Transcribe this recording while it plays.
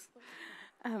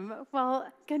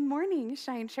Good morning,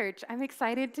 Shine Church. I'm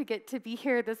excited to get to be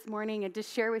here this morning and to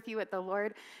share with you what the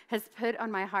Lord has put on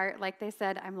my heart. Like they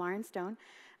said, I'm Lauren Stone.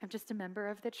 I'm just a member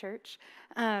of the church,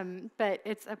 but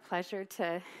it's a pleasure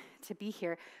to be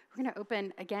here. We're going to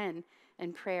open again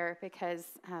in prayer because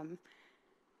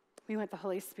we want the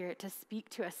Holy Spirit to speak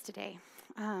to us today.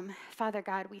 Father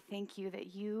God, we thank you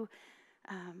that you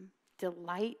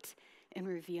delight in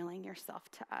revealing yourself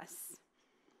to us.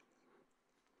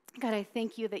 God, I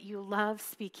thank you that you love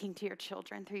speaking to your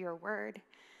children through your word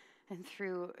and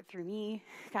through me.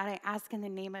 God, I ask in the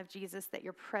name of Jesus that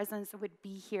your presence would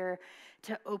be here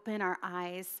to open our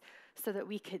eyes so that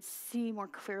we could see more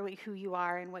clearly who you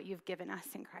are and what you've given us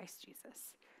in Christ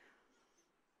Jesus.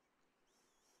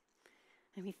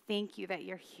 And we thank you that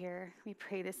you're here. We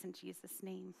pray this in Jesus'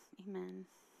 name. Amen.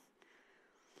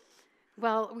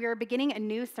 Well, we are beginning a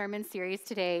new sermon series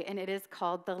today, and it is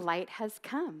called The Light Has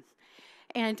Come.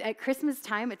 And at Christmas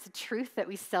time, it's a truth that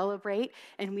we celebrate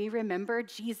and we remember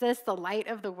Jesus, the light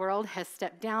of the world, has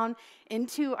stepped down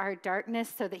into our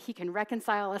darkness so that he can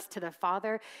reconcile us to the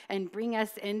Father and bring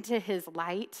us into his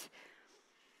light.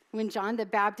 When John the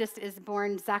Baptist is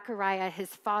born, Zechariah, his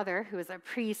father, who is a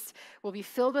priest, will be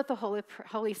filled with the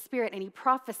Holy Spirit, and he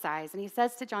prophesies. And he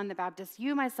says to John the Baptist,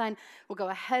 you, my son, will go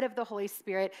ahead of the Holy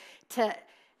Spirit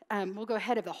will go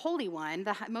ahead of the Holy One,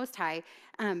 the Most High,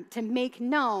 to make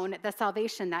known the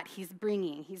salvation that he's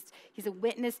bringing. He's a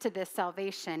witness to this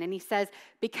salvation. And he says,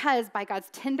 because by God's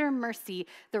tender mercy,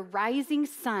 the rising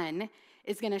sun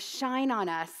is going to shine on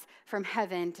us from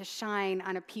heaven to shine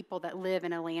on a people that live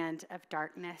in a land of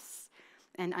darkness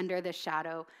and under the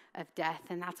shadow of death.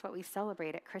 And that's what we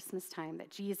celebrate at Christmas time, that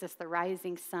Jesus, the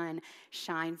rising sun,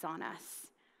 shines on us.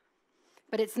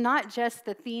 But it's not just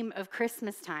the theme of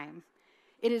Christmas time.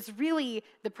 It is really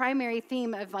the primary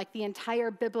theme of the entire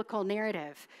biblical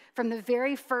narrative, from the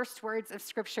very first words of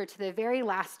Scripture to the very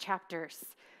last chapters.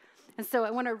 And so I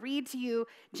want to read to you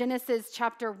Genesis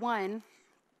chapter 1.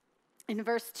 In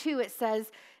verse 2, it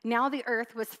says, now the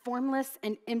earth was formless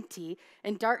and empty,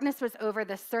 and darkness was over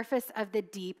the surface of the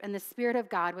deep, and the Spirit of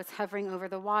God was hovering over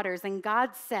the waters. And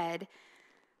God said,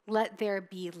 let there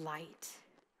be light.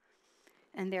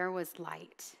 And there was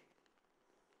light.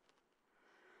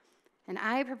 And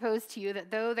I propose to you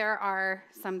that though there are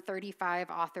some 35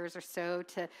 authors or so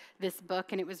to this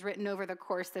book, and it was written over the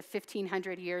course of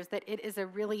 1,500 years, that it is a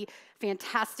really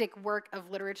fantastic work of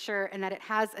literature and that it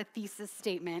has a thesis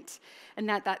statement. And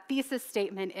that thesis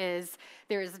statement is,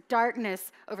 there is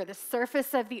darkness over the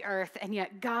surface of the earth, and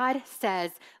yet God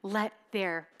says, let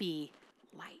there be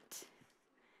light.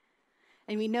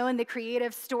 And we know in the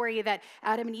creative story that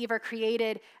Adam and Eve are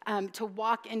created to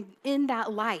walk in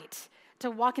that light, to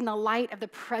walk in the light of the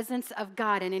presence of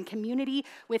God and in community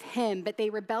with him, but they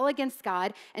rebel against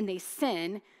God and they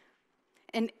sin.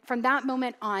 And from that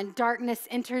moment on, darkness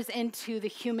enters into the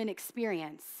human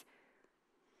experience.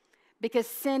 Because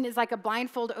sin is like a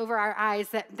blindfold over our eyes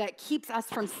that keeps us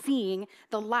from seeing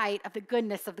the light of the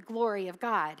goodness of the glory of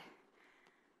God.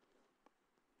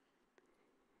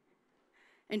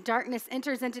 And darkness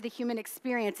enters into the human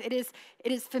experience. It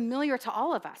is familiar to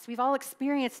all of us. We've all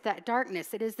experienced that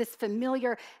darkness. It is this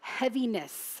familiar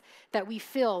heaviness that we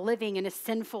feel living in a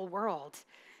sinful world.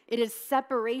 It is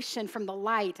separation from the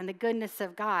light and the goodness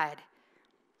of God.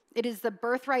 It is the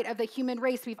birthright of the human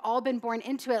race. We've all been born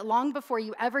into it long before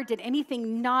you ever did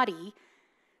anything naughty.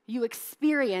 You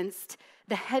experienced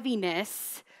the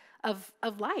heaviness of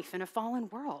life in a fallen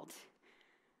world.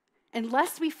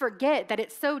 Unless we forget that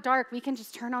it's so dark, we can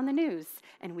just turn on the news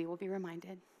and we will be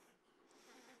reminded.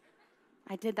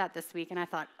 I did that this week and I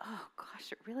thought, oh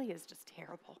gosh, it really is just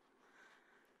terrible.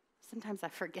 Sometimes I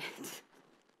forget.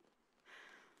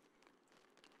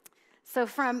 So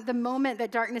from the moment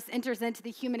that darkness enters into the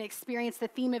human experience, the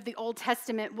theme of the Old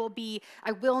Testament will be,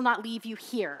 I will not leave you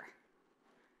here.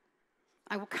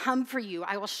 I will come for you.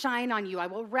 I will shine on you. I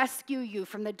will rescue you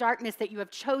from the darkness that you have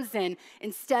chosen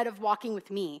instead of walking with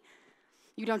me.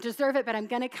 You don't deserve it, but I'm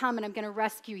going to come and I'm going to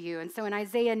rescue you. And so in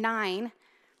Isaiah 9,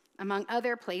 among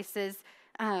other places,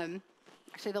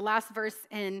 actually the last verse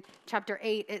in chapter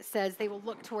 8, it says, they will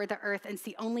look toward the earth and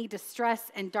see only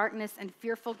distress and darkness and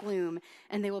fearful gloom,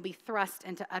 and they will be thrust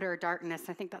into utter darkness.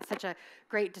 I think that's such a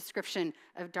great description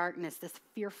of darkness, this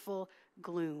fearful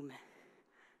gloom,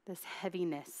 this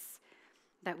heaviness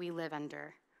that we live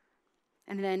under.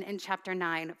 And then in chapter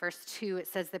 9, verse 2, it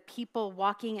says, the people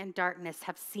walking in darkness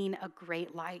have seen a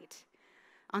great light.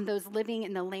 On those living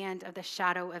in the land of the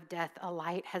shadow of death, a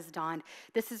light has dawned.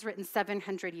 This is written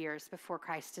 700 years before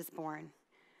Christ is born.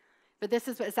 But this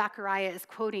is what Zechariah is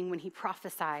quoting when he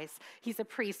prophesies. He's a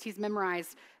priest. He's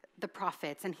memorized the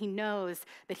prophets, and he knows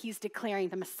that he's declaring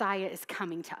the Messiah is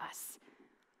coming to us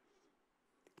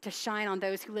to shine on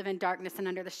those who live in darkness and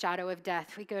under the shadow of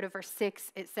death. We go to verse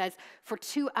 6, it says, "For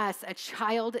to us a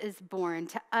child is born,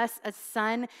 to us a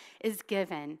son is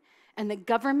given, and the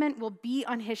government will be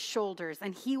on his shoulders,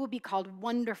 and he will be called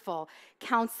Wonderful,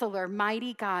 Counselor,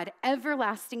 Mighty God,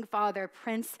 Everlasting Father,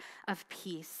 Prince of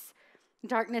Peace."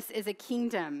 Darkness is a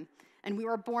kingdom, and we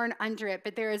were born under it,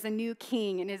 but there is a new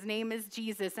king, and his name is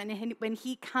Jesus, and when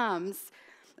he comes,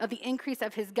 of the increase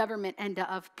of his government and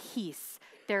of peace,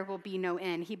 there will be no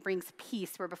end. He brings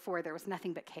peace where before there was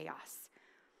nothing but chaos.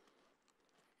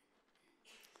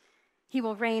 He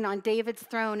will reign on David's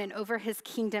throne and over his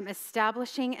kingdom,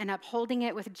 establishing and upholding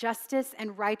it with justice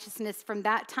and righteousness from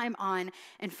that time on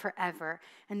and forever.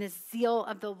 And the zeal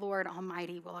of the Lord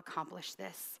Almighty will accomplish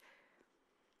this.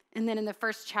 And then in the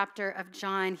first chapter of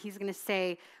John, he's going to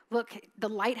say, look, the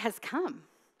light has come.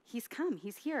 He's come.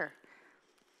 He's here.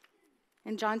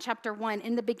 In John chapter 1,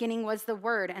 in the beginning was the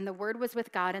Word, and the Word was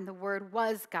with God, and the Word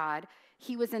was God.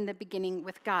 He was in the beginning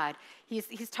with God.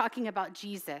 He's talking about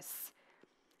Jesus.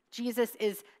 Jesus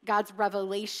is God's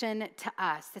revelation to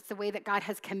us. It's the way that God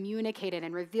has communicated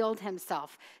and revealed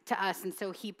himself to us, and so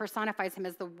he personifies him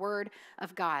as the Word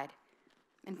of God.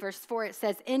 In verse 4, it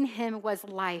says, "In him was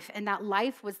life, and that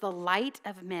life was the light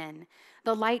of men.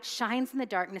 The light shines in the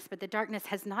darkness, but the darkness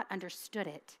has not understood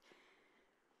it.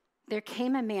 There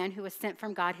came a man who was sent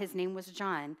from God. His name was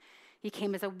John. He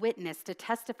came as a witness to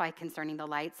testify concerning the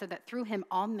light, so that through him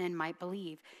all men might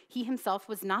believe. He himself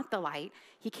was not the light.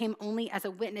 He came only as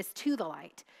a witness to the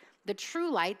light. The true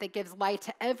light that gives light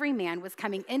to every man was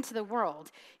coming into the world.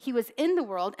 He was in the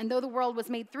world, and though the world was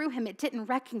made through him, it didn't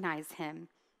recognize him.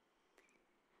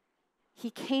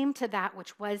 He came to that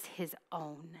which was his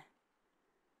own,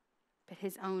 but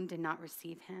his own did not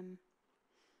receive him.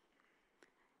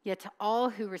 Yet to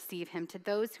all who receive him, to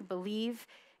those who believe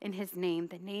in his name,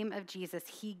 the name of Jesus,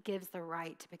 he gives the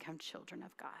right to become children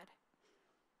of God."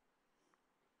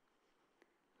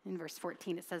 In verse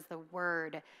 14, it says, "The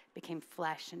Word became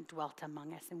flesh and dwelt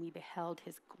among us, and we beheld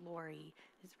his glory,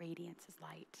 his radiance, his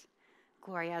light,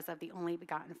 glory as of the only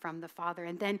begotten from the Father."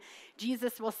 And then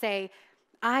Jesus will say,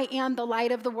 "I am the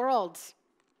light of the world.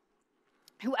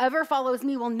 Whoever follows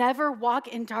me will never walk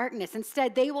in darkness.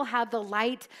 Instead, they will have the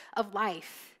light of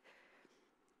life."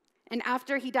 And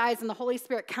after he dies and the Holy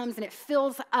Spirit comes and it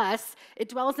fills us, it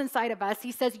dwells inside of us,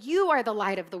 he says, "You are the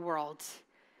light of the world.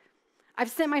 I've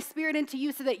sent my Spirit into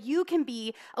you so that you can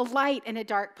be a light in a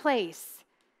dark place."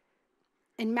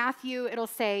 In Matthew, it'll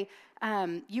say,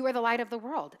 "You are the light of the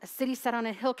world. A city set on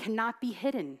a hill cannot be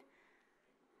hidden."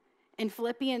 In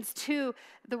Philippians 2,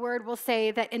 the word will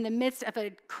say that in the midst of a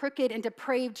crooked and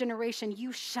depraved generation,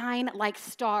 you shine like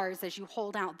stars as you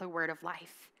hold out the word of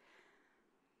life.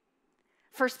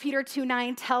 1 Peter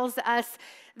 2:9 tells us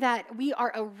that we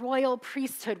are a royal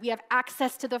priesthood. We have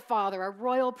access to the Father, a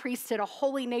royal priesthood, a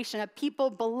holy nation, a people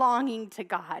belonging to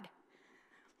God,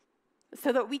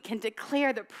 so that we can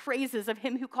declare the praises of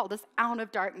him who called us out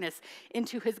of darkness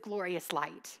into his glorious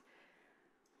light.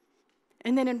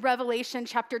 And then in Revelation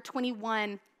chapter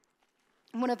 21,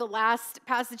 one of the last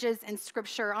passages in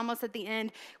Scripture, almost at the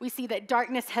end, we see that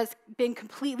darkness has been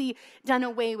completely done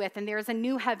away with, and there is a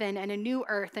new heaven and a new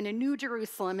earth and a new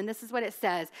Jerusalem. And this is what it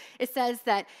says. It says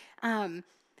that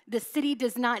the city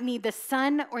does not need the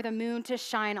sun or the moon to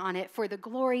shine on it, for the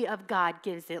glory of God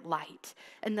gives it light,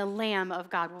 and the Lamb of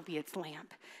God will be its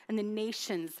lamp, and the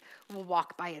nations will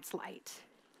walk by its light.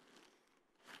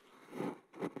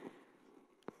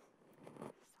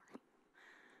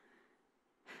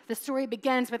 The story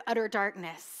begins with utter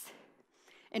darkness,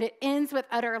 and it ends with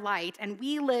utter light, and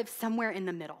we live somewhere in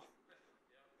the middle.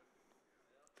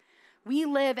 We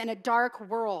live in a dark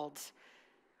world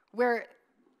where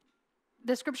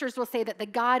the scriptures will say that the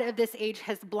God of this age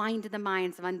has blinded the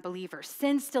minds of unbelievers.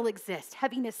 Sin still exists.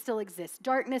 Heaviness still exists.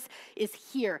 Darkness is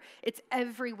here. It's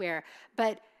everywhere.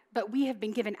 But we have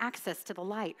been given access to the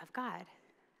light of God.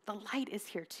 The light is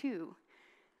here too.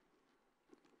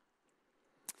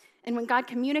 And when God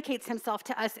communicates himself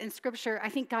to us in Scripture, I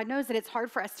think God knows that it's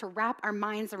hard for us to wrap our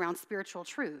minds around spiritual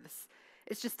truths.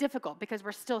 It's just difficult because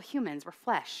we're still humans. We're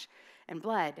flesh and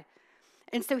blood.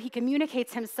 And so he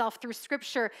communicates himself through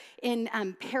Scripture in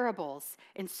parables,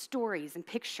 in stories, and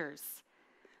pictures,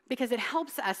 because it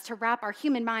helps us to wrap our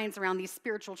human minds around these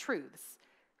spiritual truths,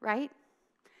 right?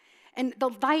 And the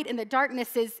light and the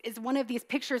darkness is one of these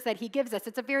pictures that he gives us.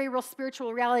 It's a very real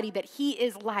spiritual reality that he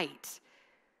is light.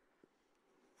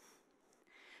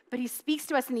 But he speaks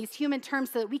to us in these human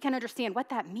terms so that we can understand what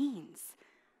that means.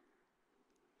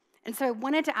 And so I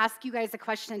wanted to ask you guys a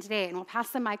question today, and we'll pass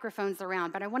the microphones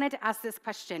around, but I wanted to ask this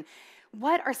question.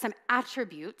 What are some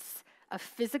attributes of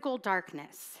physical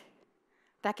darkness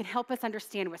that can help us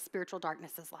understand what spiritual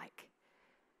darkness is like?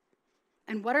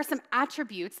 And what are some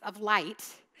attributes of light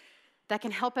that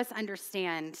can help us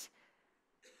understand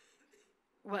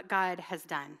what God has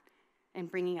done in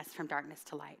bringing us from darkness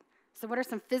to light? So what are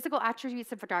some physical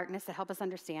attributes of darkness that help us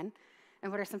understand?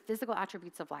 And what are some physical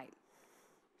attributes of light?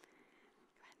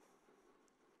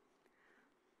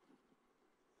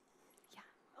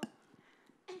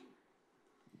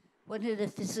 One of the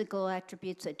physical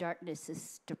attributes of darkness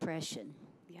is depression.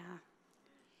 Yeah.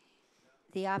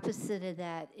 The opposite of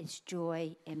that is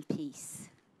joy and peace.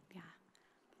 Yeah.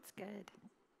 That's good.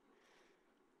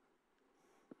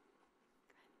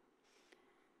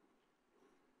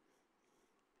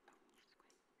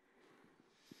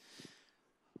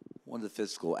 One of the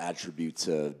physical attributes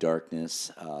of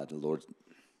darkness, the Lord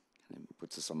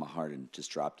puts this on my heart and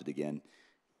just dropped it again.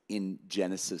 In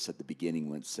Genesis at the beginning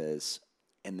when it says,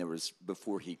 and there was,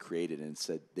 before he created and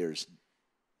said,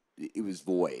 it was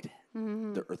void.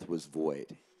 Mm-hmm. The earth was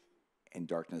void and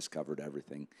darkness covered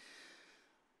everything.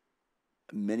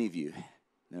 Many of you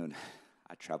know,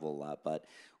 I travel a lot, but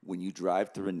when you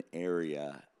drive through an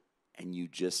area and you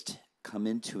just come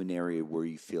into an area where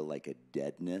you feel like a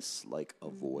deadness, like a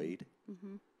void,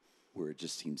 where it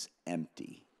just seems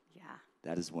empty. Yeah.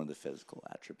 That is one of the physical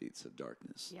attributes of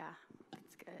darkness. Yeah,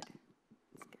 that's good.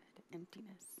 That's good.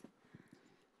 Emptiness.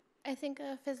 I think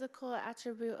a physical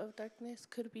attribute of darkness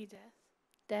could be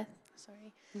death.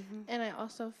 And I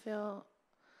also feel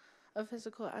a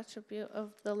physical attribute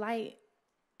of the light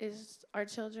is our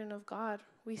children of God.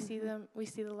 We see them, we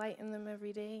see the light in them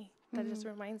every day. That just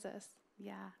reminds us.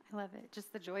 Yeah, I love it.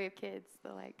 Just the joy of kids.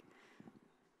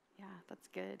 Yeah, that's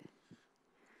good.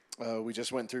 We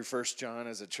just went through 1 John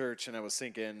as a church, and I was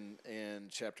thinking in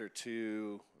chapter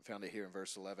 2, found it here in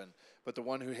verse 11, but the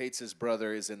one who hates his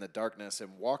brother is in the darkness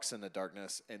and walks in the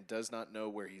darkness and does not know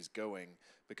where he's going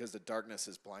because the darkness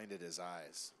has blinded his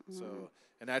eyes. So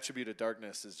an attribute of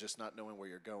darkness is just not knowing where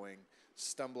you're going,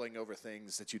 stumbling over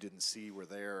things that you didn't see were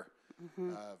there,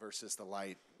 versus the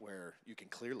light where you can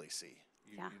clearly see.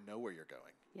 You know where you're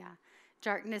going. Yeah.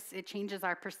 Darkness, it changes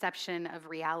our perception of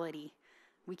reality.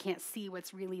 We can't see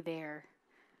what's really there.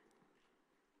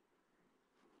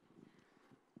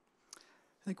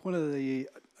 I think one of the,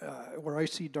 where I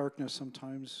see darkness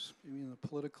sometimes, maybe in the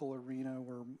political arena,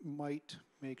 where might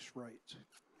makes right.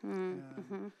 And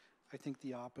I think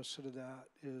the opposite of that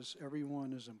is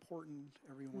everyone is important,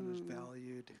 everyone is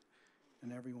valued,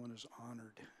 and everyone is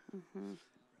honored.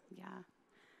 Yeah.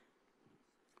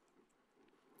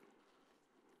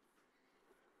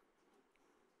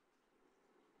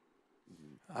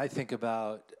 I think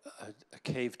about a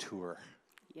cave tour.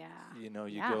 Yeah. You know,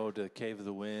 you go to Cave of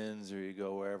the Winds or you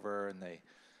go wherever, and they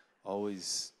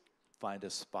always find a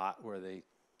spot where they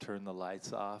turn the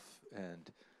lights off,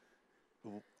 and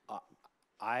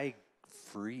I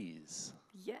freeze.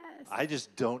 Yes. I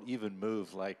just don't even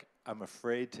move. Like, I'm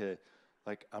afraid to,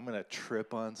 like, I'm going to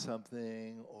trip on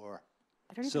something, or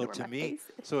I don't even know where my face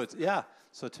is.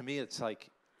 So to me, it's like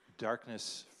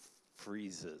darkness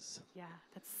freezes. Yeah,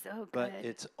 that's so good. But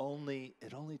it only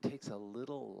takes a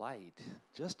little light,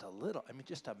 just a little. I mean,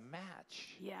 just a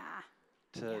match. Yeah.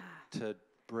 To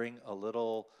bring a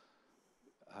little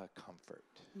comfort.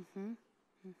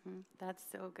 That's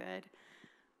so good.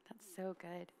 That's so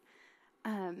good.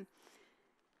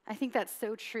 I think that's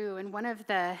so true. And one of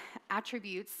the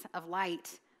attributes of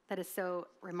light that is so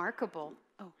remarkable.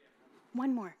 Oh,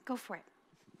 one more. Go for it.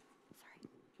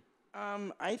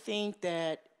 Sorry. I think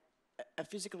that a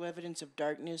physical evidence of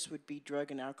darkness would be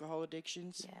drug and alcohol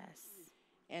addictions. Yes.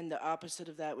 And the opposite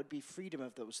of that would be freedom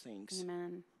of those things.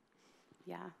 Amen.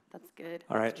 Yeah, that's good.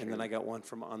 All right, That's and true. then I got one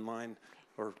from online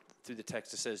or through the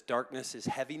text. It says, darkness is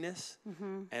heaviness,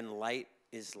 and light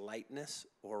is lightness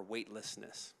or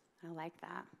weightlessness. I like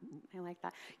that. I like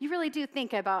that. You really do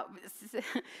think about,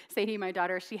 Sadie, my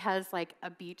daughter, she has like a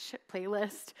beach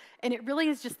playlist, and it really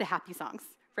is just the happy songs,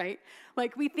 right?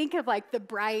 Like we think of like the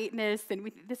brightness,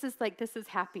 and this is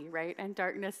happy, right? And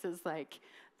darkness is like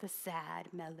the sad,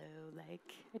 mellow,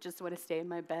 like I just want to stay in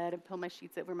my bed and pull my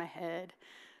sheets over my head,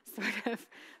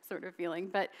 sort of feeling.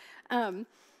 But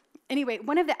anyway,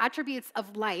 one of the attributes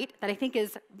of light that I think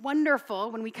is wonderful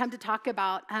when we come to talk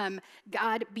about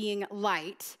God being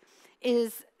light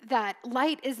is that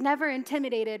light is never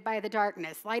intimidated by the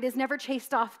darkness. Light is never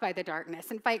chased off by the darkness.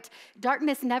 In fact,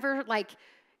 darkness never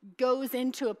goes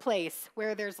into a place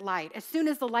where there's light. As soon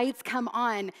as the lights come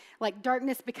on,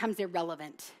 darkness becomes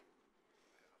irrelevant.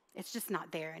 It's just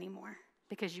not there anymore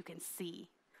because you can see,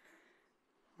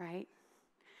 right?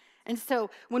 And so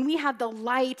when we have the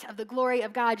light of the glory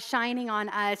of God shining on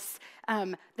us,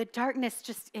 the darkness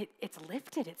just, it's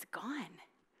lifted, it's gone.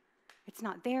 It's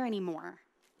not there anymore.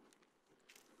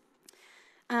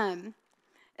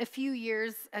 A few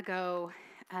years ago,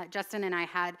 Justin and I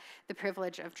had the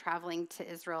privilege of traveling to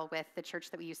Israel with the church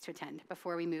that we used to attend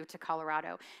before we moved to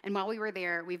Colorado. And while we were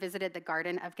there, we visited the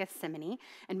Garden of Gethsemane.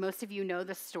 And most of you know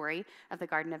the story of the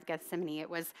Garden of Gethsemane. It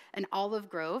was an olive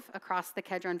grove across the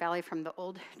Kedron Valley from the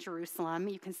old Jerusalem.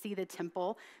 You can see the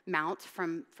Temple Mount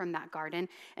from that garden.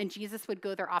 And Jesus would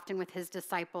go there often with his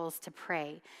disciples to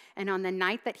pray. And on the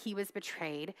night that he was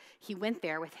betrayed, he went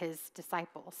there with his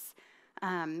disciples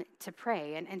to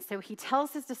pray. And so he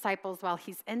tells his disciples while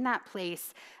he's in that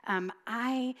place,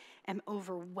 I am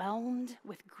overwhelmed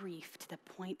with grief to the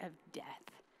point of death.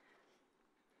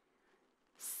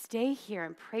 Stay here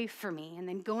and pray for me. And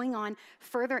then going on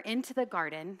further into the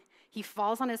garden, he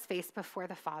falls on his face before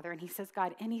the Father and he says,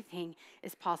 God, anything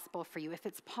is possible for you. If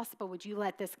it's possible, would you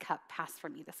let this cup pass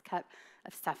from me, this cup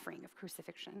of suffering, of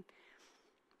crucifixion?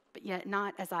 But yet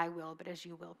not as I will, but as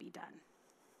you will be done.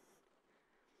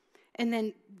 And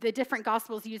then the different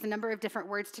Gospels use a number of different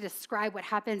words to describe what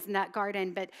happens in that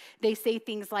garden, but they say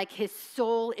things like his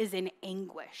soul is in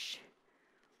anguish,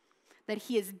 that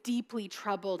he is deeply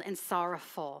troubled and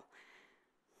sorrowful,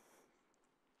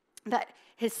 that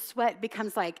his sweat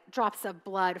becomes like drops of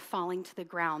blood falling to the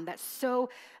ground. That's so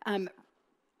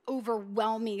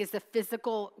overwhelming is the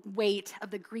physical weight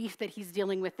of the grief that he's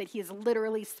dealing with, that he is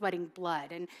literally sweating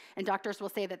blood. And doctors will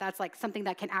say that that's like something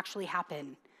that can actually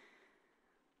happen.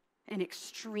 An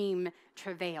extreme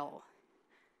travail.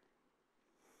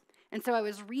 And so I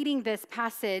was reading this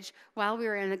passage while we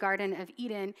were in the Garden of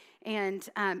Eden, and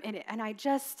I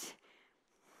just,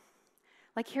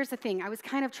 like, here's the thing. I was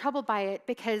kind of troubled by it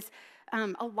because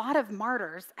a lot of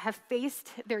martyrs have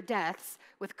faced their deaths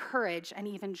with courage and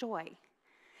even joy.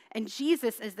 And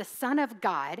Jesus is the Son of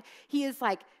God. He is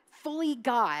like fully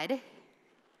God.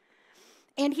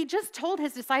 And he just told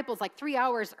his disciples like 3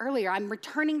 hours earlier, I'm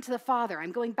returning to the Father.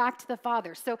 I'm going back to the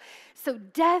Father. So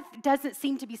death doesn't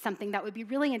seem to be something that would be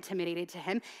really intimidating to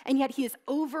him. And yet he is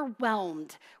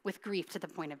overwhelmed with grief to the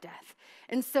point of death.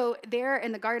 And so there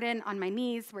in the garden on my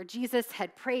knees where Jesus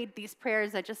had prayed these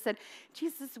prayers, I just said,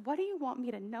 Jesus, what do you want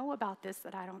me to know about this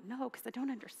that I don't know? Because I don't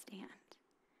understand.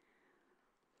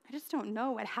 I just don't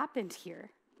know what happened here.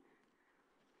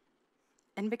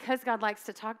 And because God likes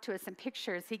to talk to us in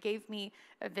pictures, he gave me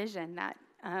a vision that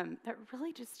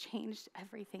really just changed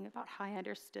everything about how I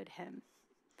understood him.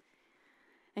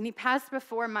 And he passed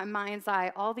before my mind's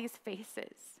eye all these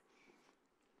faces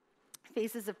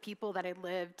of people that had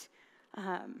lived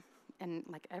in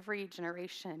like every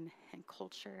generation and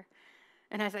culture.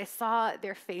 And as I saw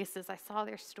their faces, I saw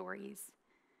their stories.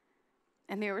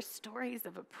 And there were stories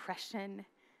of oppression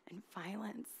and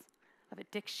violence, of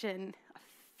addiction, of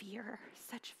fear,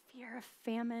 such fear of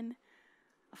famine,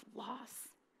 of loss.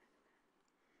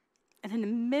 And in the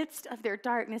midst of their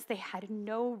darkness, they had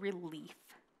no relief.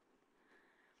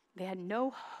 They had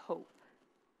no hope.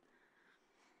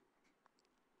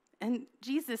 And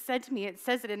Jesus said to me, it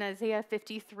says it in Isaiah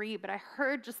 53, but I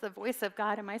heard just the voice of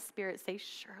God in my spirit say,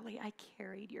 surely I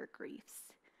carried your griefs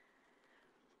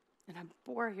and I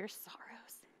bore your sorrows.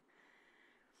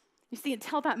 You see,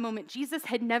 until that moment, Jesus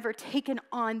had never taken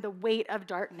on the weight of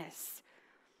darkness.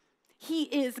 He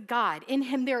is God. In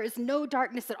him, there is no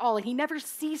darkness at all, and he never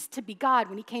ceased to be God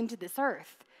when he came to this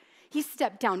earth. He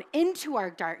stepped down into our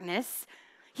darkness.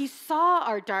 He saw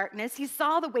our darkness. He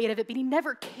saw the weight of it, but he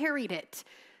never carried it,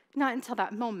 not until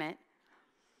that moment.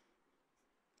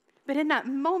 But in that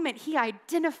moment, he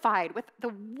identified with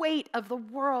the weight of the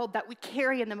world that we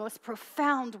carry in the most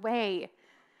profound way.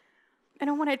 And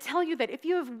I want to tell you that if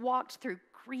you have walked through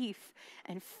grief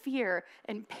and fear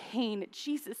and pain,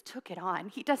 Jesus took it on.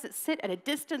 He doesn't sit at a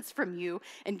distance from you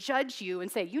and judge you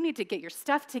and say, you need to get your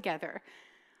stuff together.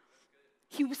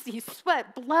 He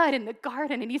sweat blood in the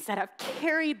garden and he said, I've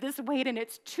carried this weight and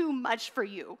it's too much for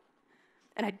you.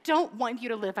 And I don't want you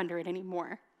to live under it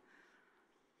anymore.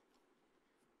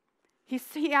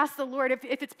 He asked the Lord, if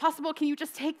it's possible, can you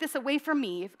just take this away from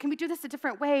me? Can we do this a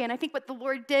different way? And I think what the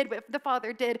Lord did, what the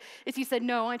Father did, is he said,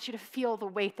 no, I want you to feel the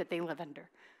weight that they live under.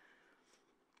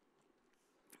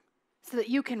 So that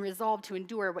you can resolve to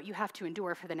endure what you have to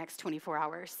endure for the next 24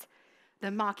 hours. The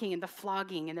mocking and the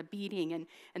flogging and the beating and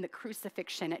the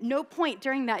crucifixion. At no point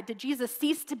during that did Jesus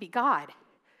cease to be God.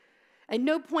 At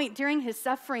no point during his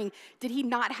suffering did he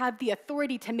not have the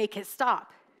authority to make it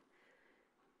stop.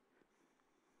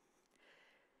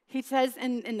 He says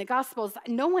in the Gospels,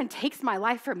 no one takes my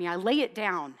life from me. I lay it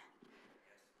down.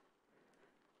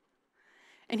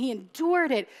 And he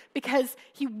endured it because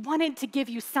he wanted to give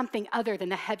you something other than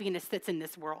the heaviness that's in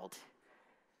this world.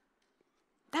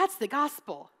 That's the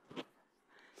gospel.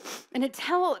 And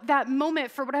until that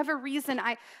moment, for whatever reason,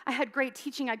 I had great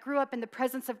teaching. I grew up in the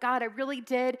presence of God. I really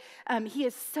did. He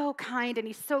is so kind and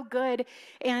he's so good.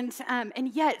 And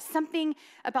yet, something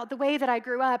about the way that I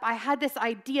grew up, I had this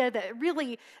idea that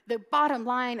really the bottom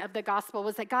line of the gospel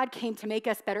was that God came to make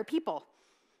us better people.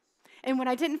 And when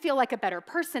I didn't feel like a better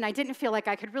person, I didn't feel like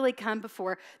I could really come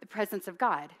before the presence of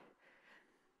God.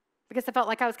 Because I felt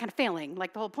like I was kind of failing,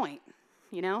 like the whole point,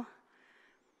 you know?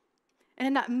 And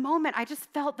in that moment, I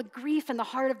just felt the grief in the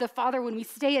heart of the Father when we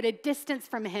stay at a distance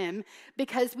from him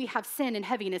because we have sin and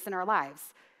heaviness in our lives.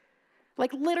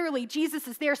 Like literally, Jesus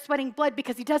is there sweating blood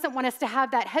because he doesn't want us to have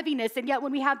that heaviness, and yet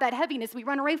when we have that heaviness, we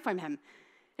run away from him.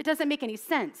 It doesn't make any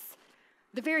sense.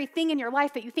 The very thing in your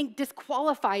life that you think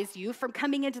disqualifies you from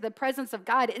coming into the presence of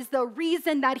God is the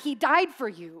reason that he died for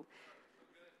you.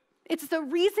 It's the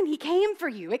reason he came for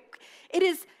you. It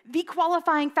is the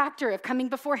qualifying factor of coming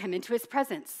before him into his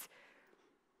presence.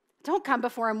 Don't come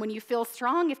before him when you feel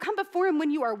strong. You come before him when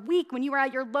you are weak, when you are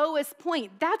at your lowest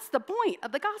point. That's the point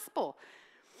of the gospel.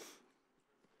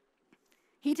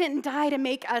 He didn't die to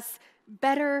make us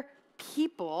better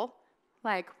people.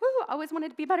 Like, woo, I always wanted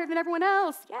to be better than everyone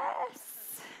else. Yes.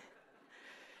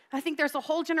 I think there's a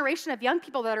whole generation of young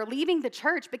people that are leaving the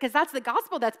church because that's the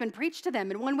gospel that's been preached to them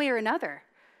in one way or another.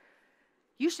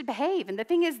 You should behave. And the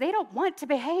thing is, they don't want to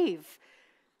behave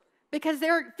because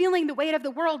they're feeling the weight of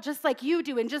the world just like you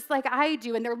do and just like I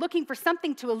do, and they're looking for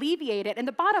something to alleviate it. And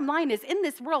the bottom line is, in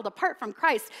this world, apart from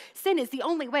Christ, sin is the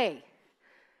only way.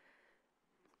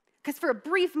 Because for a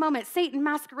brief moment, Satan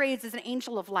masquerades as an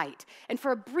angel of light. And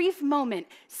for a brief moment,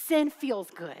 sin feels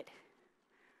good.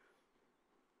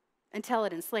 Until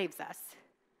it enslaves us.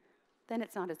 Then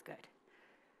it's not as good.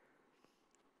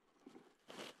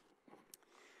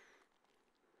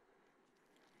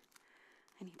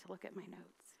 I need to look at my notes.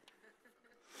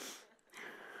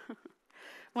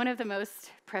 One of the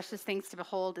most precious things to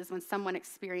behold is when someone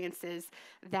experiences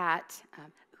that,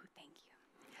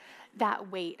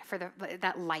 that weight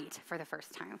that light for the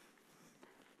first time.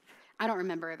 I don't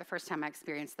remember the first time I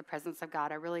experienced the presence of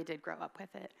God. I really did grow up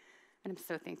with it, and I'm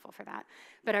so thankful for that.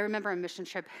 But I remember a mission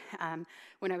trip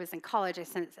when I was in college.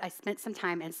 I spent some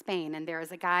time in Spain, and there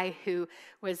was a guy who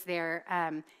was there.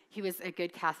 He was a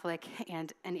good Catholic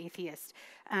and an atheist,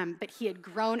 but he had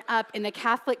grown up in the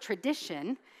Catholic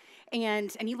tradition,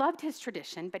 and he loved his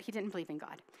tradition, but he didn't believe in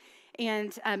God.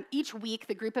 And each week,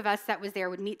 the group of us that was there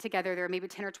would meet together. There were maybe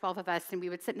 10 or 12 of us, and we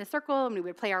would sit in a circle, and we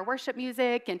would play our worship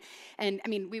music. And I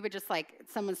mean, we would just like,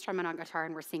 someone's strumming on guitar,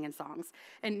 and we're singing songs.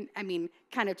 And I mean,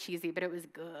 kind of cheesy, but it was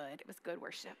good. It was good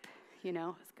worship, you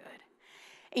know, it was good.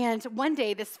 And one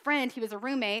day, this friend, he was a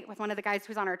roommate with one of the guys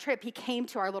who was on our trip, he came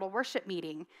to our little worship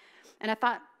meeting. And I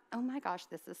thought, oh my gosh,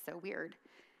 this is so weird.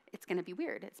 It's going to be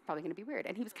weird. It's probably going to be weird.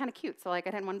 And he was kind of cute, so like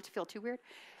I didn't want him to feel too weird.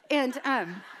 And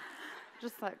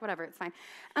just like, whatever, it's fine.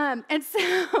 And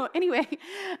so, anyway,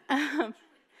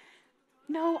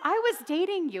 no, I was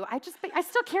dating you. I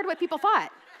still cared what people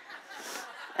thought.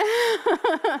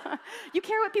 You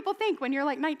care what people think when you're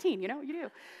like 19, you know, you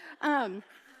do.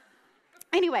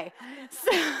 Anyway,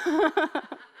 so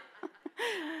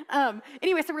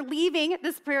we're leaving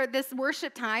this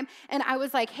worship time, and I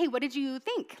was like, hey, what did you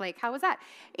think? Like, how was that?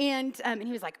 And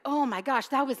he was like, oh my gosh,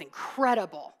 that was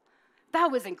incredible. That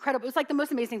was incredible. It was like the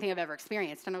most amazing thing I've ever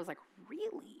experienced. And I was like,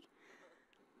 really?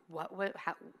 What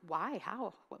how, why,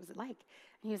 how, what was it like?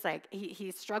 And he was like, he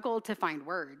struggled to find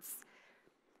words.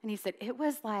 And he said, it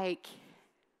was like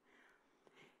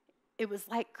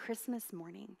Christmas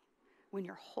morning when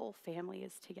your whole family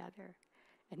is together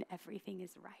and everything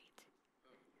is right.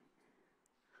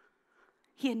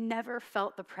 He had never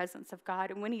felt the presence of God.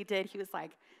 And when he did, he was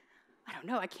like, I don't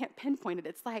know, I can't pinpoint it.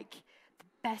 It's like the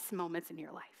best moments in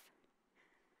your life.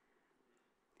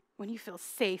 When you feel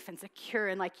safe and secure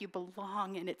and like you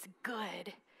belong and it's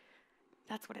good.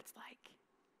 That's what it's like.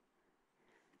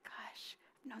 Gosh,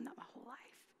 I've known that my whole life.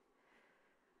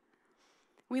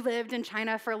 We lived in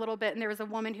China for a little bit, and there was a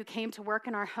woman who came to work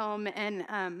in our home,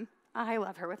 and I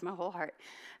love her with my whole heart.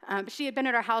 She had been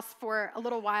at our house for a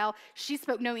little while. She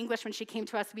spoke no English when she came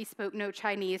to us. We spoke no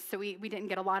Chinese, so we didn't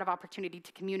get a lot of opportunity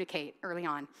to communicate early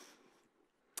on.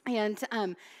 And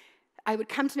I would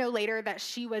come to know later that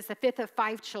she was the fifth of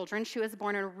 5 children. She was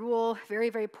born in a rural,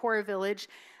 very, very poor village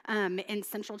in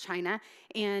central China.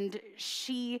 And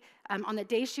she, on the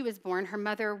day she was born, her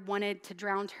mother wanted to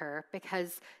drown her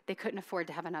because they couldn't afford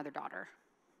to have another daughter.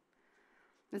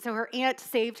 And so her aunt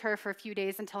saved her for a few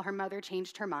days until her mother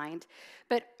changed her mind.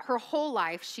 But her whole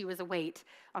life, she was a weight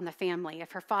on the family.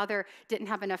 If her father didn't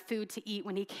have enough food to eat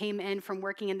when he came in from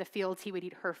working in the fields, he would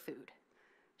eat her food.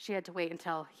 She had to wait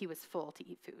until he was full to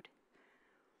eat food.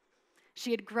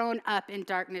 She had grown up in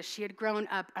darkness. She had grown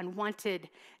up unwanted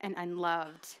and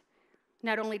unloved.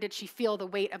 Not only did she feel the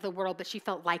weight of the world, but she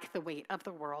felt like the weight of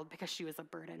the world because she was a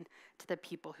burden to the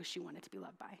people who she wanted to be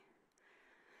loved by.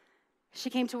 She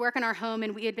came to work in our home,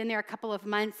 and we had been there a couple of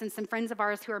months, and some friends of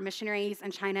ours who are missionaries in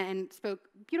China and spoke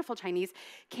beautiful Chinese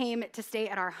came to stay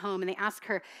at our home, and they asked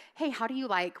her, hey, how do you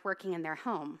like working in their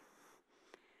home?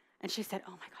 And she said,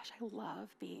 oh my gosh, I love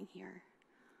being here.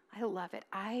 I love it.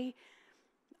 I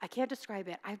can't describe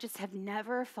it. I just have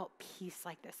never felt peace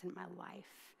like this in my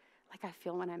life, like I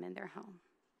feel when I'm in their home.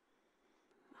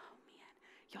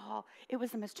 Y'all, it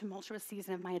was the most tumultuous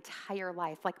season of my entire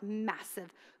life, like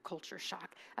massive culture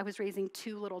shock. I was raising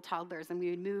 2 little toddlers, and we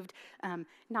had moved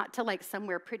not to like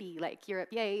somewhere pretty like Europe,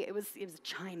 yay, it was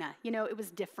China. You know, it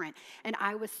was different. And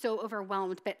I was so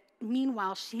overwhelmed, but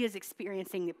meanwhile, she is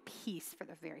experiencing peace for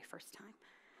the very first time.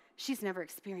 She's never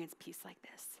experienced peace like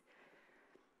this.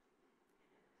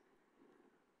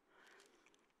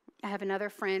 I have another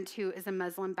friend who is a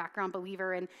Muslim background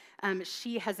believer, and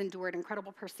she has endured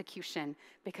incredible persecution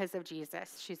because of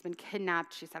Jesus. She's been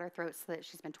kidnapped, she's had her throat slit,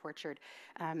 she's been tortured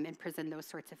in prison, those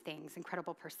sorts of things,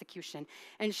 incredible persecution.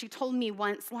 And she told me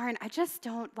once, Lauren, I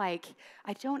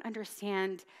don't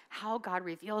understand how God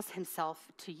reveals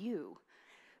himself to you,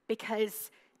 because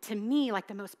to me, like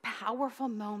the most powerful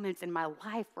moments in my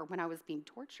life were when I was being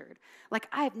tortured. Like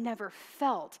I've never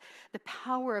felt the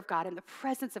power of God and the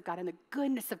presence of God and the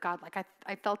goodness of God like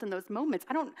I felt in those moments.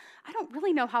 I don't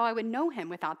really know how I would know him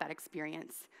without that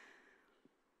experience.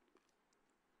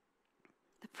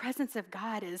 The presence of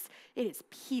God it is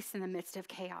peace in the midst of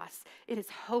chaos. It is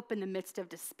hope in the midst of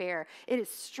despair. It is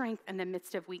strength in the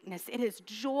midst of weakness. It is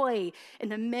joy in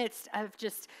the midst of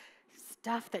just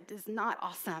stuff that is not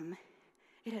awesome.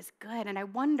 It is good. And I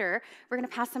wonder, we're going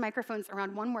to pass the microphones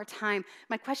around one more time.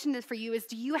 My question is for you is,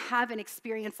 do you have an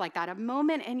experience like that? A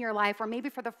moment in your life where maybe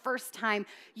for the first time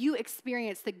you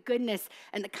experienced the goodness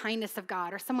and the kindness of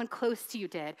God, or someone close to you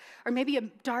did, or maybe a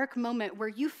dark moment where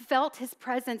you felt his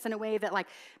presence in a way that like,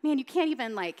 man, you can't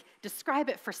even like describe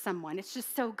it for someone. It's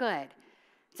just so good.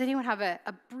 Does anyone have a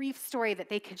brief story that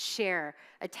they could share,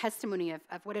 a testimony of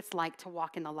what it's like to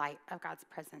walk in the light of God's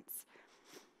presence?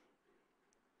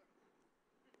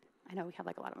 I know we have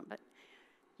like a lot of them, but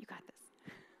you got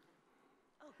this.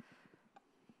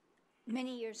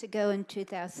 Many years ago in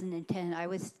 2010, I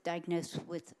was diagnosed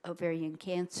with ovarian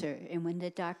cancer, and when the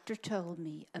doctor told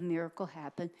me a miracle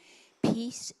happened,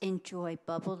 peace and joy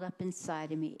bubbled up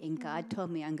inside of me, and God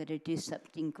told me I'm going to do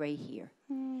something great here.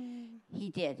 He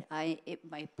did.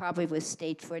 My probably was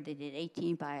stage 4. They did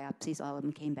 18 biopsies. All of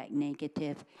them came back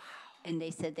negative. Wow. And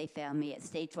they said they found me at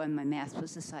stage 1. My mass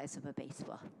was the size of a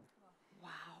baseball.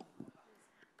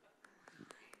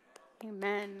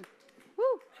 Amen. Woo.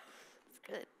 It's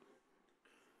good.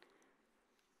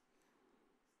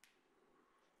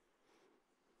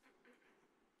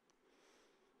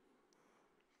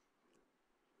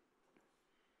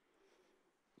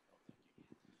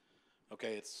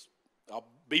 Okay, I'll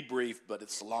be brief, but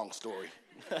it's a long story.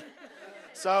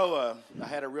 So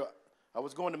I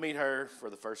was going to meet her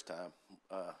for the first time,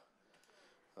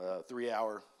 a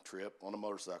 3-hour trip on a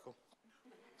motorcycle.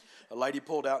 A lady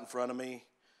pulled out in front of me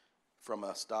from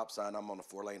a stop sign. I'm on a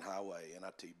 4-lane highway, and I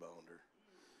T-boned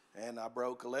her. And I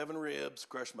broke 11 ribs,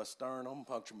 crushed my sternum,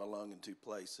 punctured my lung in 2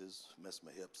 places, messed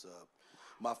my hips up.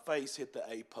 My face hit the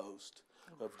A-post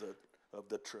of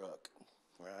the truck,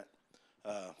 right?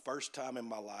 First time in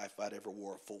my life I'd ever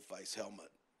wore a full-face helmet.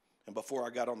 And before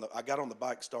I got on the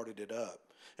bike, started it up,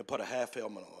 and put a half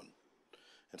helmet on.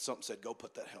 And something said, go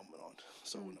put that helmet on.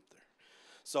 So I went up there.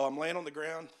 So I'm laying on the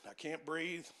ground. I can't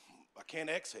breathe. I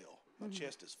can't exhale. My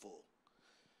chest is full.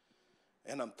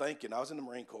 And I'm thinking, I was in the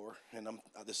Marine Corps, and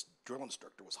this drill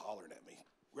instructor was hollering at me,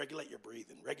 regulate your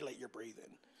breathing, regulate your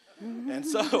breathing. And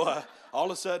so all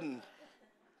of a sudden,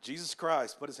 Jesus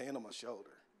Christ put his hand on my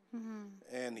shoulder.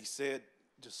 And he said,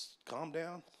 just calm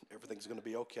down, everything's going to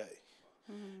be okay.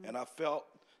 And I felt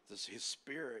his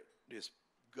spirit just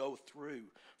go through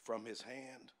from his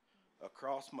hand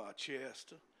across my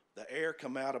chest, the air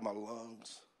come out of my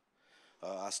lungs.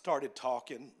 I started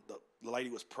talking. The lady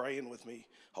was praying with me,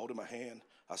 holding my hand.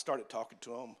 I started talking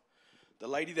to him. The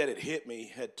lady that had hit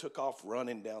me had took off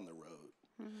running down the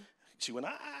road. She went,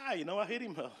 I hit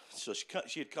him. So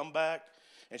she had come back,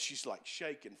 and she's like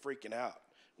shaking, freaking out.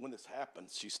 When this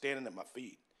happens, she's standing at my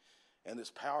feet, and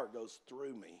this power goes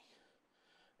through me,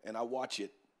 and I watch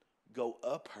it go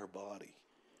up her body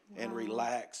and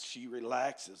relax. She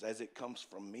relaxes as it comes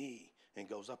from me and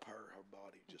goes up her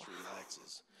body, just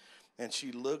relaxes. And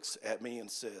she looks at me and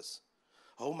says,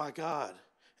 "Oh my God."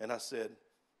 And I said,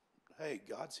 "Hey,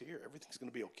 God's here. Everything's going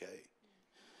to be okay."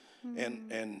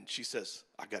 And she says,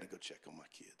 "I got to go check on my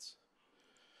kids."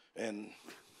 And,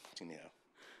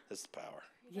 that's the power.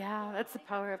 Yeah, that's the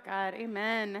power of God.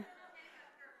 Amen.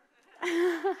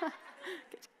 Good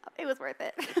job. It was worth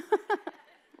it.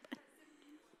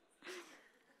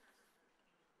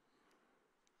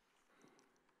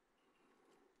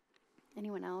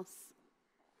 Anyone else?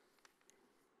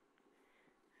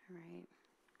 All right.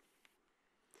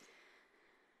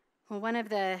 Well, one of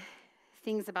the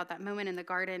things about that moment in the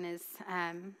garden is,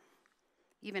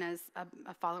 even as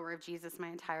a follower of Jesus my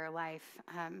entire life,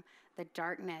 the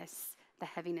darkness, the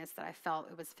heaviness that I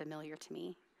felt, it was familiar to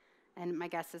me. And my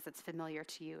guess is it's familiar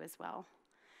to you as well.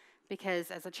 Because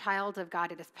as a child of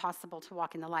God, it is possible to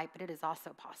walk in the light, but it is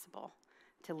also possible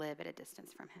to live at a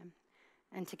distance from him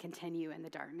and to continue in the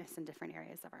darkness in different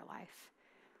areas of our life.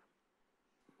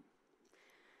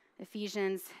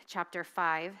 Ephesians chapter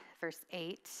 5, verse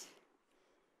 8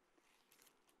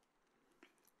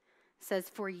 says,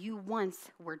 "For you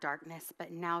once were darkness,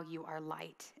 but now you are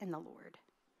light in the Lord.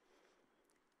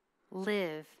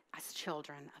 Live as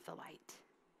children of the light."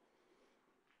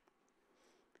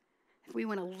 If we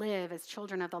want to live as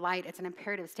children of the light, it's an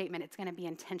imperative statement. It's going to be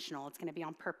intentional. It's going to be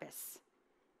on purpose.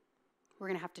 We're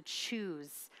going to have to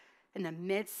choose in the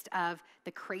midst of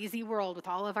the crazy world with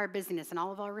all of our busyness and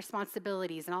all of our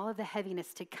responsibilities and all of the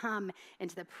heaviness to come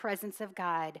into the presence of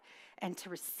God and to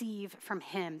receive from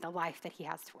him the life that he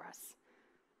has for us.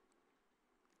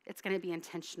 It's going to be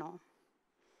intentional.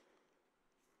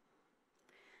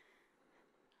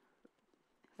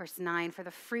 Verse 9, "For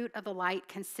the fruit of the light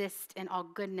consists in all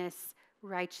goodness,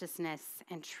 righteousness,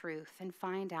 and truth, and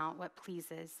find out what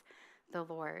pleases the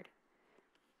Lord."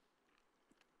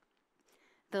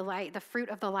 The fruit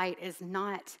of the light is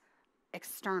not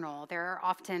external. There are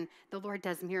often, the Lord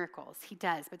does miracles. He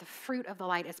does, but the fruit of the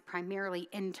light is primarily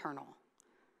internal.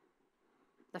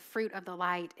 The fruit of the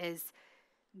light is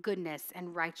goodness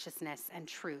and righteousness and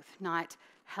truth, not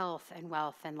health and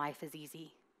wealth and life is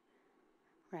easy,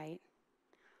 right?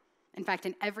 In fact,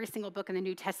 in every single book in the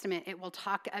New Testament, it will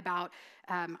talk about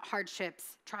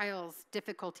hardships, trials,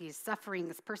 difficulties,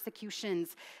 sufferings,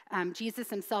 persecutions. Jesus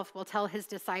himself will tell his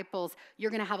disciples,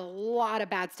 "You're going to have a lot of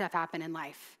bad stuff happen in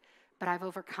life, but I've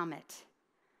overcome it.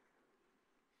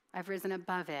 I've risen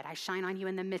above it. I shine on you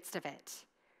in the midst of it."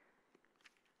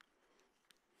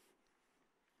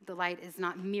 The light is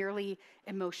not merely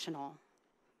emotional.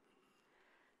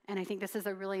 And I think this is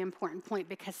a really important point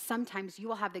because sometimes you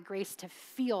will have the grace to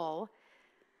feel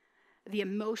the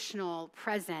emotional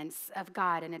presence of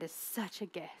God, and it is such a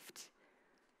gift.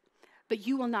 But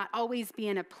you will not always be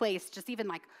in a place, just even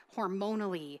like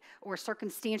hormonally or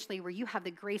circumstantially, where you have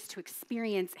the grace to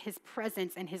experience his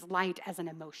presence and his light as an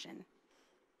emotion.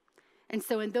 And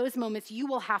so in those moments, you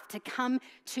will have to come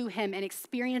to him and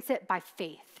experience it by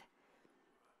faith.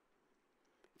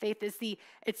 Faith is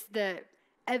the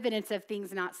evidence of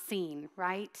things not seen,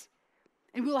 right?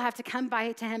 And we will have to come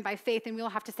to him by faith, and we will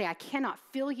have to say, "I cannot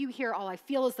feel you here. All I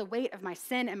feel is the weight of my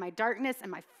sin and my darkness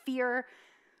and my fear.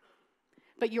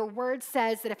 But your word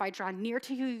says that if I draw near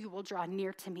to you, you will draw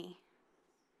near to me.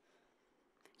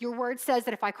 Your word says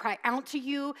that if I cry out to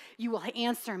you, you will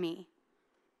answer me.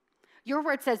 Your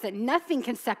word says that nothing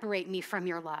can separate me from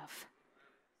your love.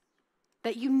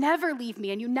 That you never leave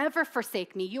me and you never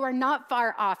forsake me. You are not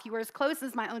far off. You are as close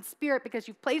as my own spirit because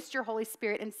you've placed your Holy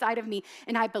Spirit inside of me.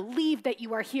 And I believe that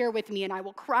you are here with me, and I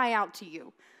will cry out to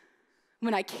you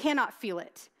when I cannot feel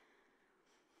it."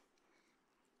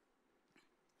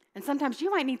 And sometimes you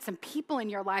might need some people in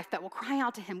your life that will cry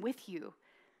out to him with you.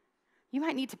 You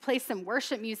might need to play some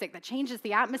worship music that changes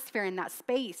the atmosphere in that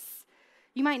space.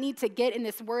 You might need to get in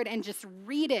this word and just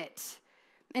read it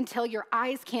until your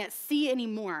eyes can't see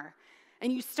anymore.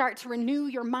 And you start to renew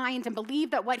your mind and believe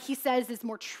that what he says is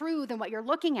more true than what you're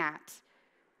looking at.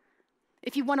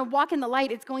 If you want to walk in the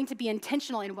light, it's going to be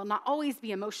intentional and will not always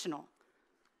be emotional.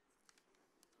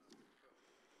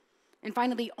 And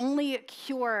finally, the only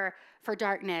cure for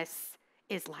darkness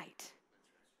is light.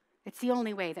 It's the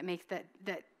only way that makes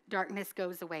that darkness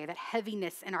goes away, that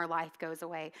heaviness in our life goes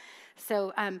away.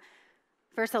 So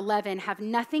verse 11, "Have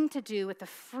nothing to do with the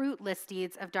fruitless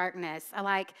deeds of darkness." I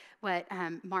like what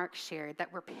Mark shared,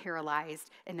 that we're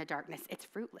paralyzed in the darkness. It's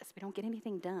fruitless. We don't get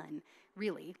anything done,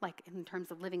 really, like in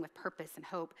terms of living with purpose and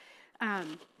hope.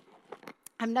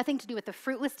 have nothing to do with the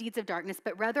fruitless deeds of darkness,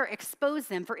 but rather expose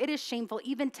them, for it is shameful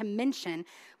even to mention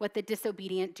what the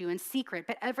disobedient do in secret.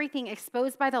 But everything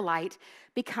exposed by the light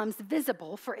becomes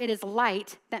visible, for it is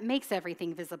light that makes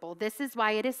everything visible. This is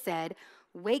why it is said,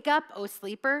 wake up, O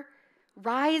sleeper,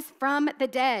 rise from the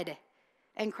dead,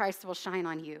 and Christ will shine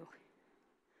on you.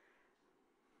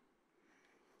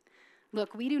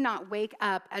 Look, we do not wake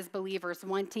up as believers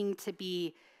wanting to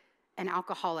be an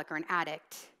alcoholic or an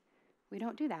addict. We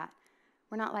don't do that.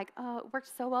 We're not like, oh, it worked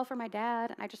so well for my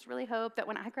dad, and I just really hope that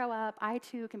when I grow up, I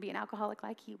too can be an alcoholic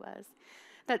like he was.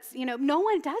 That's, no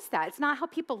one does that. It's not how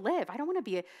people live. I don't want to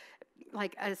be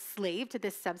a slave to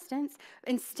this substance.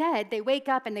 Instead, they wake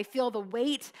up and they feel the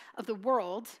weight of the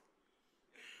world.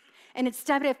 And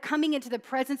instead of coming into the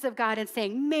presence of God and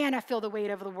saying, man, I feel the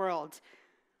weight of the world,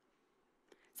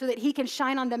 so that he can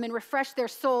shine on them and refresh their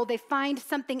soul, they find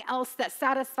something else that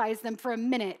satisfies them for a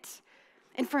minute.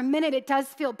 And for a minute, it does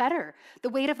feel better. The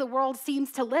weight of the world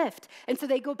seems to lift. And so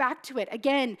they go back to it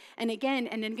again and again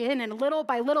and again. And little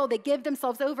by little, they give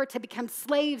themselves over to become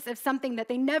slaves of something that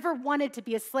they never wanted to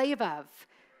be a slave of.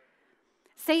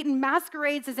 Satan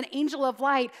masquerades as an angel of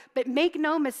light, but make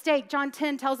no mistake, John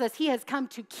 10 tells us he has come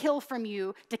to kill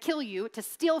you, to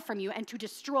steal from you, and to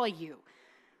destroy you.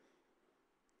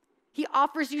 He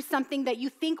offers you something that you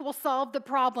think will solve the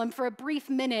problem for a brief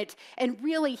minute, and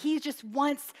really, he just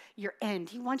wants your end.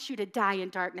 He wants you to die in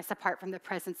darkness apart from the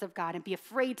presence of God and be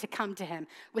afraid to come to him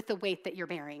with the weight that you're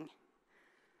bearing.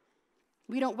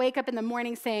 We don't wake up in the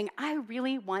morning saying, I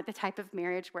really want the type of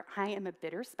marriage where I am a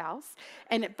bitter spouse,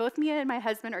 and both me and my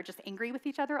husband are just angry with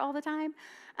each other all the time.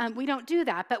 We don't do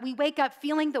that, but we wake up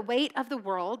feeling the weight of the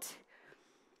world,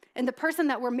 and the person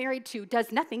that we're married to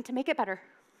does nothing to make it better.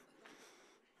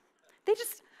 I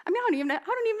don't even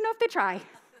know if they try.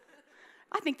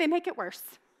 I think they make it worse.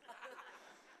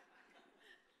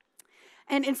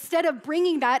 And instead of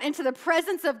bringing that into the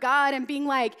presence of God and being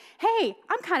like, hey,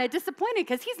 I'm kind of disappointed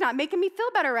because he's not making me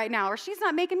feel better right now, or she's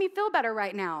not making me feel better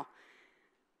right now,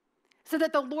 so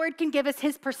that the Lord can give us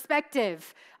his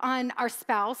perspective on our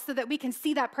spouse, so that we can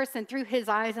see that person through his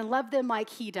eyes and love them like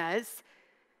he does.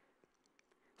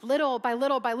 Little by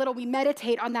little by little, we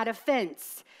meditate on that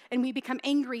offense, and we become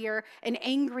angrier and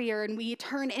angrier, and we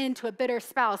turn into a bitter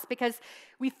spouse because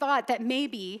we thought that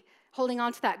maybe holding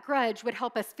on to that grudge would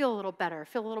help us feel a little better,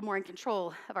 feel a little more in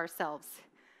control of ourselves,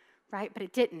 right? But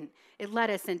it didn't. It led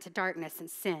us into darkness and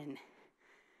sin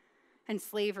and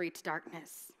slavery to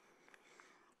darkness.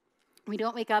 We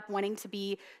don't wake up wanting to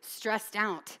be stressed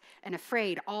out and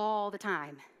afraid all the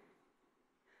time.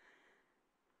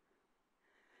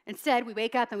 Instead, we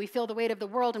wake up and we feel the weight of the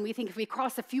world, and we think if we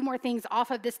cross a few more things off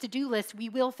of this to-do list, we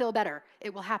will feel better.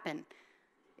 It will happen.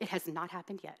 It has not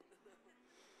happened yet.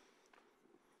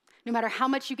 No matter how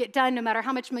much you get done, no matter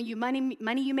how much money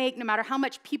you make, no matter how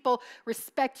much people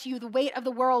respect you, the weight of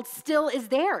the world still is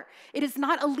there. It is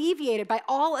not alleviated by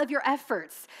all of your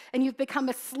efforts, and you've become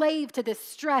a slave to this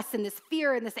stress and this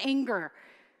fear and this anger.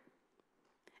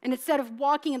 And instead of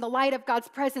walking in the light of God's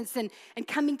presence and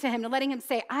coming to him and letting him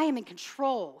say, I am in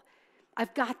control.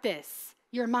 I've got this.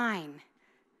 You're mine.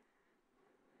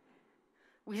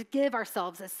 We give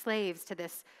ourselves as slaves to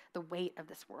the weight of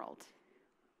this world.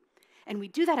 And we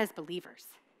do that as believers.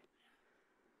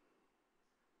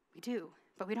 We do,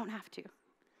 but we don't have to.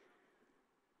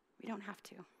 We don't have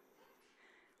to.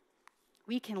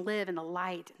 We can live in the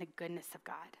light and the goodness of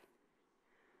God.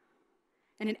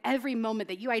 And in every moment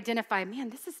that you identify,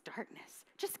 man, this is darkness,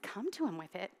 just come to him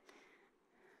with it.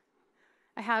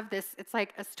 I have this, it's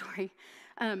like a story.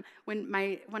 When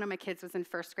one of my kids was in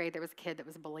first grade, there was a kid that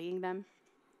was bullying them.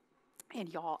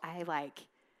 And y'all,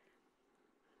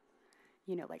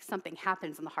 something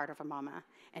happens in the heart of a mama.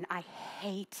 And I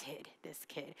hated this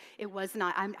kid. It was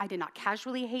not, I did not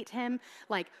casually hate him.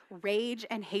 Like rage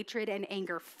and hatred and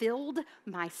anger filled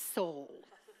my soul.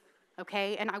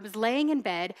 Okay, and I was laying in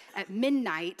bed at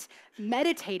midnight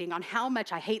meditating on how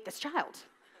much I hate this child.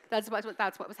 That's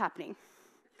what was happening.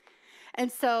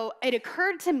 And so it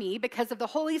occurred to me, because of the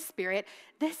Holy Spirit,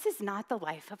 this is not the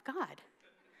life of God.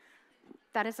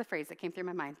 That is a phrase that came through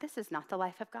my mind. This is not the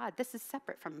life of God. This is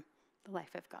separate from the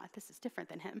life of God. This is different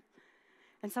than him.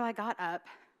 And so I got up.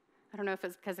 I don't know if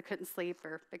it's because I couldn't sleep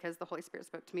or because the Holy Spirit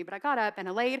spoke to me, but I got up and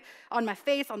I laid on my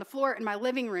face on the floor in my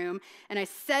living room, and I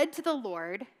said to the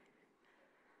Lord,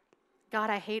 God,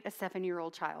 I hate a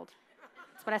 7-year-old child.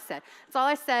 That's what I said. That's all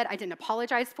I said. I didn't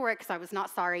apologize for it because I was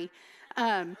not sorry.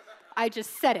 I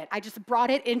just said it. I just brought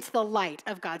it into the light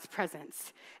of God's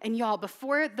presence. And y'all,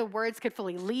 before the words could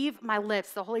fully leave my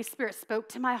lips, the Holy Spirit spoke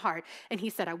to my heart, and he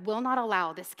said, I will not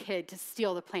allow this kid to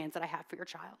steal the plans that I have for your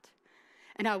child.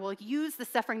 And I will use the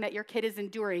suffering that your kid is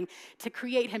enduring to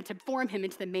create him, to form him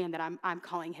into the man that I'm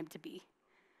calling him to be.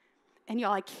 And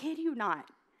y'all, I kid you not,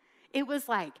 it was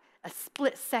like a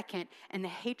split second and the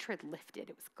hatred lifted.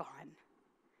 It was gone.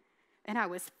 And I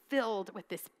was filled with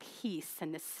this peace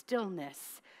and this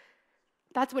stillness.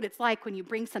 That's what it's like when you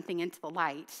bring something into the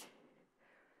light.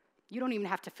 You don't even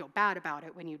have to feel bad about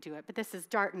it when you do it, but this is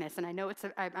darkness, and I know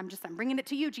I'm bringing it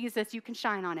to you, Jesus, you can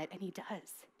shine on it, and he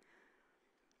does.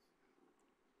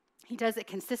 He does it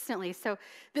consistently. So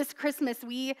this Christmas,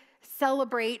 we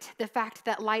celebrate the fact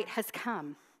that light has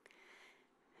come.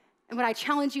 And what I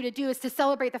challenge you to do is to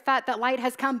celebrate the fact that light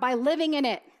has come by living in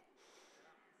it.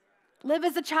 Live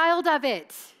as a child of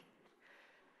it.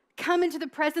 Come into the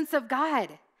presence of God.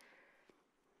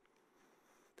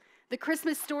 The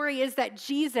Christmas story is that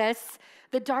Jesus,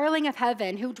 the darling of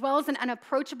heaven, who dwells in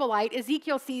unapproachable light,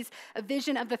 Ezekiel sees a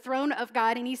vision of the throne of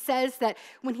God, and he says that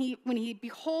when he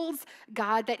beholds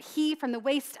God, that he from the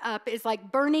waist up is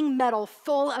like burning metal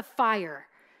full of fire.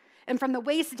 And from the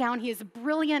waist down, he is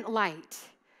brilliant light.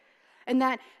 And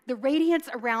that the radiance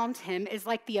around him is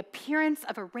like the appearance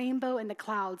of a rainbow in the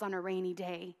clouds on a rainy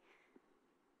day.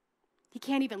 He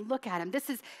can't even look at him.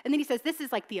 And then he says, this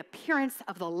is like the appearance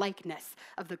of the likeness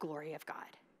of the glory of God.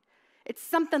 It's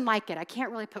something like it. I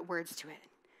can't really put words to it.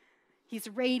 He's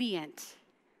radiant.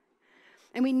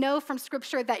 And we know from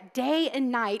Scripture that day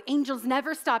and night, angels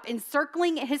never stop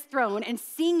encircling his throne and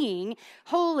singing,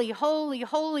 holy, holy,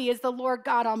 holy is the Lord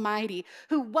God Almighty,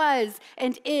 who was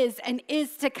and is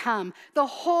to come. The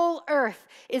whole earth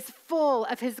is full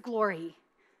of his glory.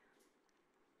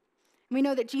 We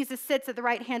know that Jesus sits at the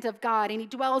right hand of God, and he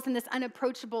dwells in this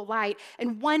unapproachable light.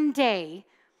 And one day,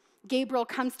 Gabriel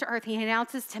comes to earth. He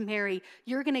announces to Mary,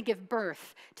 you're going to give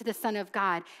birth to the Son of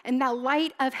God. And that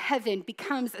light of heaven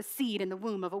becomes a seed in the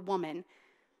womb of a woman.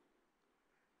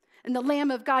 And the Lamb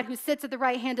of God who sits at the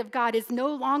right hand of God is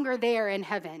no longer there in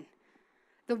heaven.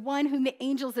 The one whom the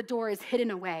angels adore is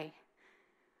hidden away.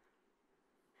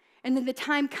 And then the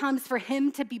time comes for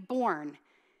him to be born.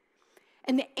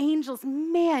 And the angels,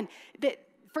 man,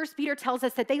 First Peter tells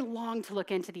us that they long to look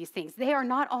into these things. They are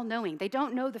not all-knowing. They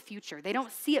don't know the future. They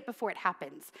don't see it before it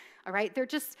happens, all right?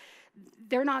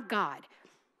 They're not God.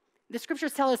 The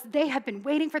scriptures tell us they have been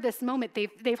waiting for this moment.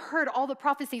 They've heard all the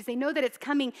prophecies. They know that it's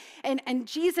coming. And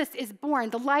Jesus is born,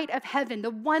 the light of heaven,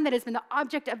 the one that has been the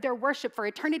object of their worship for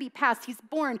eternity past. He's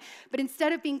born, but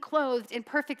instead of being clothed in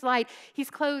perfect light,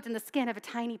 he's clothed in the skin of a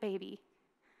tiny baby.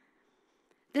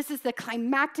 This is the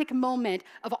climactic moment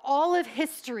of all of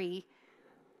history,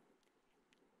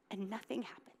 and nothing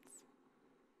happens.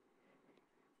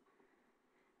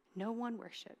 No one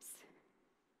worships.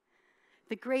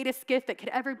 The greatest gift that could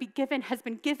ever be given has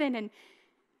been given, and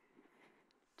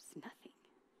just nothing.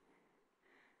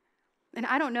 And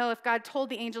I don't know if God told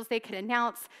the angels they could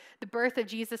announce the birth of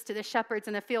Jesus to the shepherds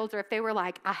in the fields, or if they were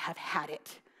like, I have had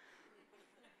it.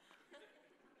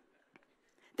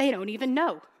 They don't even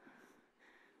know.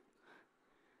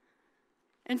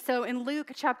 And so in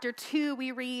Luke chapter 2,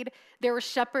 we read, there were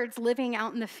shepherds living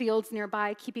out in the fields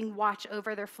nearby, keeping watch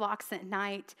over their flocks at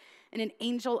night. And an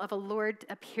angel of the Lord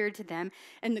appeared to them,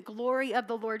 and the glory of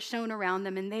the Lord shone around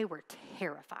them, and they were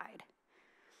terrified.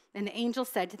 And the angel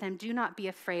said to them, do not be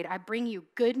afraid. I bring you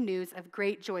good news of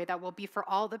great joy that will be for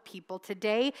all the people.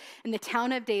 Today, in the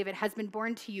town of David, has been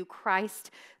born to you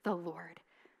Christ the Lord.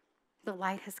 The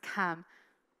light has come.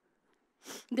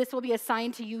 This will be a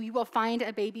sign to you. You will find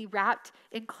a baby wrapped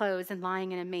in clothes and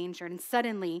lying in a manger. And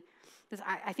suddenly,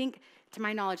 I think, to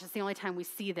my knowledge, it's the only time we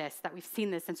see this, that we've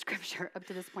seen this in Scripture up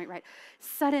to this point, right?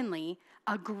 Suddenly,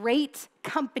 a great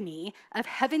company of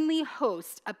heavenly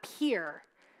hosts appear.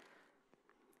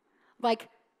 Like,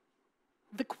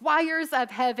 the choirs of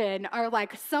heaven are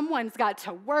like, someone's got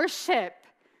to worship.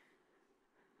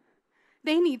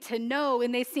 They need to know,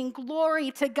 and they sing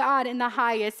glory to God in the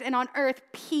highest, and on earth,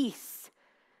 peace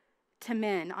to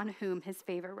men on whom his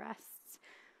favor rests.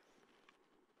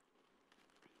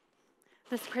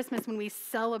 This Christmas, when we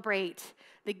celebrate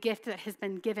the gift that has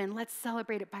been given, let's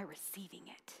celebrate it by receiving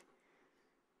it.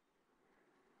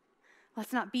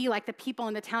 Let's not be like the people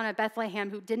in the town of Bethlehem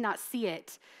who did not see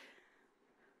it.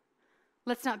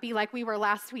 Let's not be like we were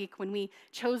last week when we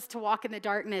chose to walk in the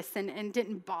darkness and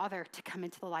didn't bother to come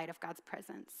into the light of God's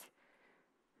presence.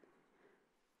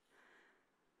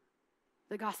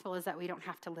 The gospel is that we don't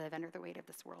have to live under the weight of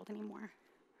this world anymore.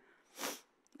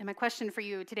 And my question for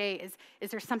you today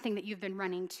is there something that you've been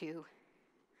running to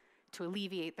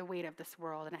alleviate the weight of this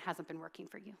world and it hasn't been working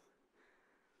for you?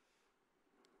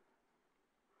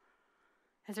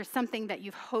 Is there something that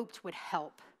you've hoped would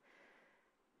help?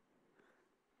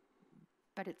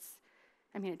 But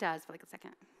it does for like a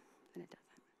second. then it doesn't.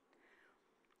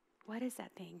 What is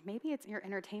that thing? Maybe it's your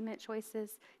entertainment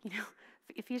choices. You know,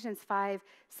 Ephesians 5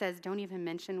 says, don't even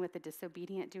mention what the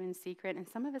disobedient do in secret. And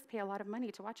some of us pay a lot of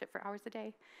money to watch it for hours a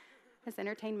day as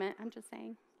entertainment. I'm just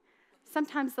saying.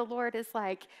 Sometimes the Lord is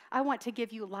like, I want to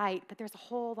give you light, but there's a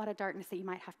whole lot of darkness that you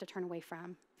might have to turn away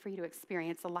from for you to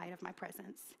experience the light of my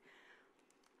presence.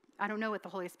 I don't know what the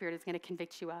Holy Spirit is going to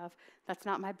convict you of. That's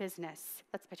not my business.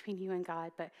 That's between you and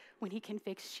God. But when he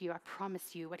convicts you, I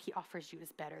promise you what he offers you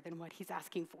is better than what he's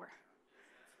asking for.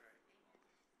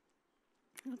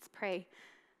 Let's pray.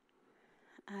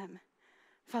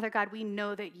 Father God, we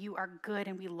know that you are good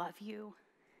and we love you.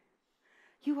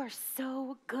 You are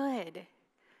so good.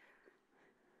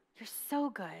 You're so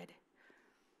good.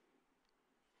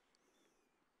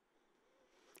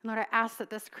 Lord, I ask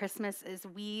that this Christmas, as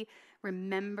we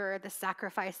remember the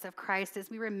sacrifice of Christ,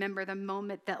 as we remember the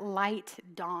moment that light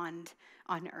dawned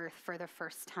on earth for the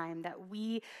first time, that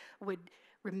we would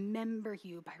remember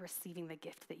you by receiving the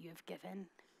gift that you have given,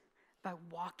 by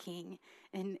walking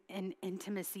in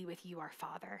intimacy with you, our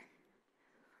Father,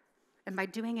 and by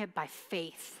doing it by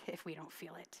faith if we don't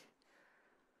feel it.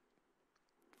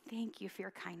 Thank you for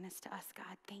your kindness to us,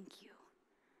 God. Thank you.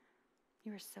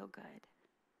 You are so good.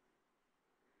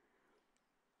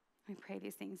 We pray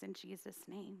these things in Jesus'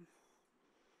 name.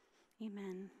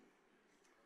 Amen.